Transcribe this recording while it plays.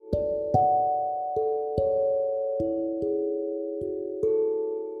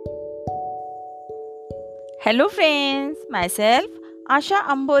Hello friends, myself Asha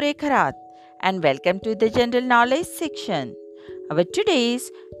Ambore Kharat and welcome to the general knowledge section. Our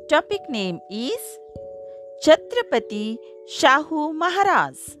today's topic name is Chhatrapati Shahu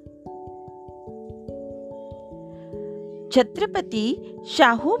Maharaj. Chhatrapati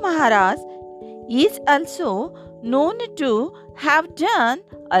Shahu Maharaj is also known to have done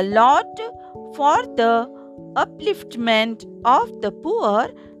a lot for the upliftment of the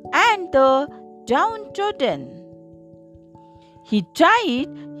poor and the downtrodden. He tried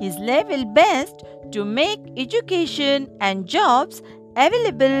his level best to make education and jobs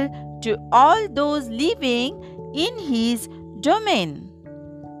available to all those living in his domain.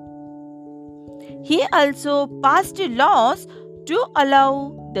 He also passed laws to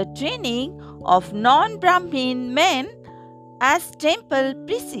allow the training of non-Brahmin men as temple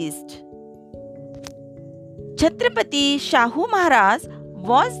priests. Chhatrapati Shahu Maharaj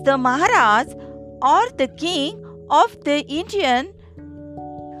was the Maharaj or the king of the Indian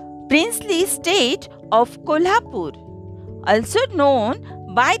princely state of Kolhapur, also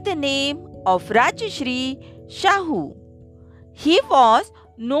known by the name of Rajashri Shahu. He was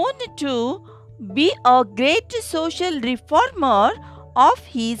known to be a great social reformer of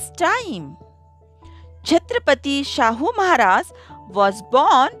his time. Chhatrapati Shahu Maharaj was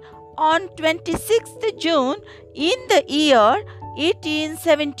born on 26th June in the year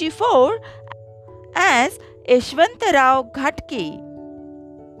 1874 as Yashwantrao Ghatke.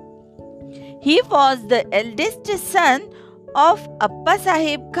 He was the eldest son of Appa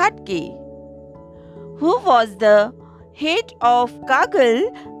Sahib Ghatke, who was the head of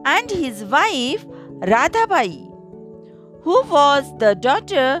Kagal, and his wife Radhabai, who was the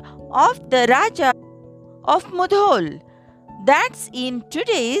daughter of the Raja of Mudhol, that's in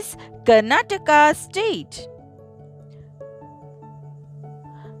today's Karnataka state.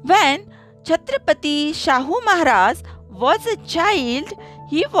 When Chhatrapati Shahu Maharaj was a child,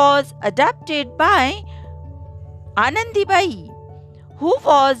 he was adopted by Anandibai, who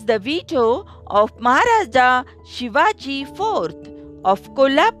was the widow of Maharaja Shivaji IV of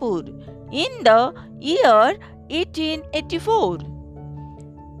Kolhapur in the year 1884.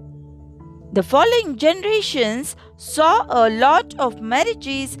 The following generations saw a lot of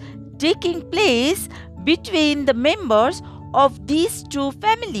marriages taking place between the members of these two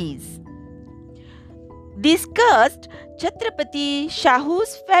families. This caused Chhatrapati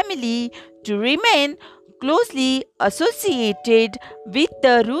Shahu's family to remain closely associated with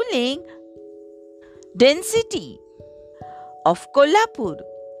the ruling dynasty of Kolhapur.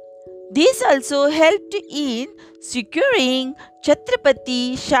 This also helped in securing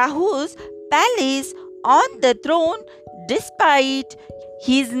Chhatrapati Shahu's place on the throne despite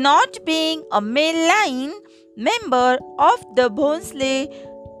his not being a male line member of the Bhonsle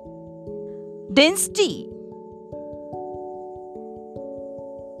dynasty.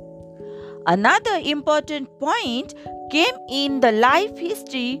 Another important point came in the life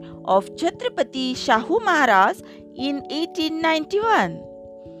history of Chhatrapati Shahu Maharaj in 1891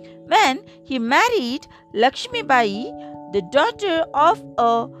 when he married Lakshmi Bai, the daughter of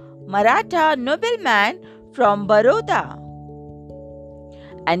a Maratha nobleman from Baroda.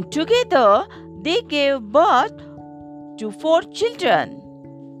 And together they gave birth to 4 children.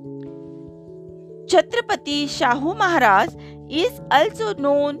 Chhatrapati Shahu Maharaj is also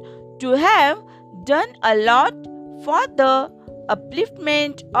known to have done a lot for the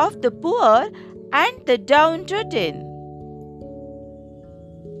upliftment of the poor and the downtrodden.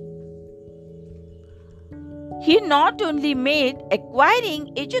 He not only made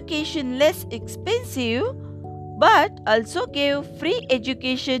acquiring education less expensive, but also gave free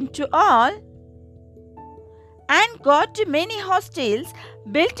education to all and got many hostels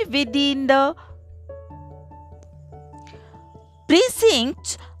built within the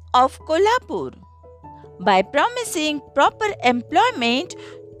precincts of Kolhapur. By promising proper employment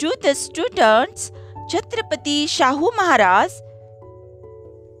to the students, Chhatrapati Shahu Maharaj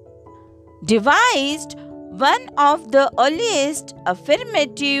devised one of the earliest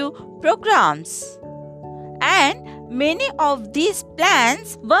affirmative programs, and many of these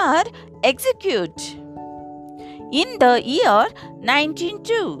plans were executed in the year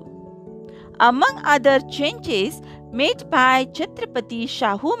 1902. Among other changes made by Chhatrapati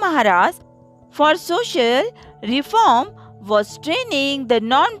Shahu Maharaj for social reform was training the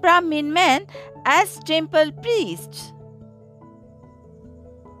non-Brahmin men as temple priests.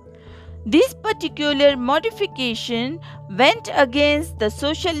 This particular modification went against the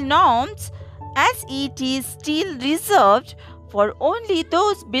social norms as it is still reserved for only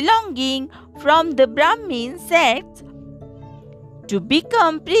those belonging from the Brahmin sects to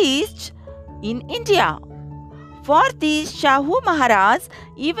become priests in India. For this, Shahu Maharaj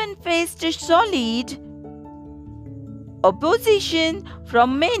even faced solid opposition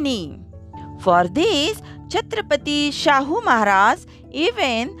from many. For this, Chhatrapati Shahu Maharaj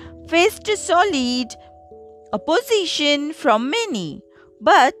even faced solid opposition from many,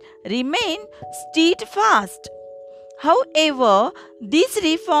 but remained steadfast. However, this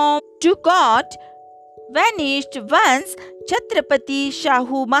reform to God vanished once Chhatrapati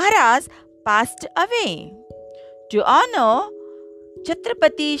Shahu Maharaj passed away. To honor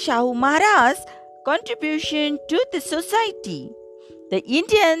Chhatrapati Shahu Maharaj's contribution to the society, the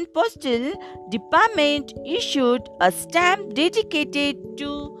Indian Postal Department issued a stamp dedicated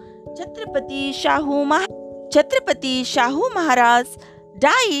to Chhatrapati Shahu Maharaj. Chhatrapati Shahu Maharaj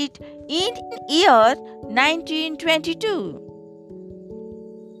died in year 1922.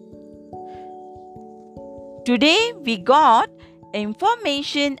 Today we got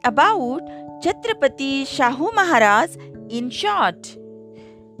information about Chhatrapati Shahu Maharaj in short.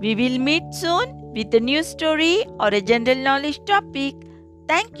 We will meet soon with a new story or a general knowledge topic.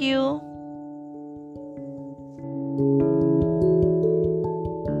 Thank you.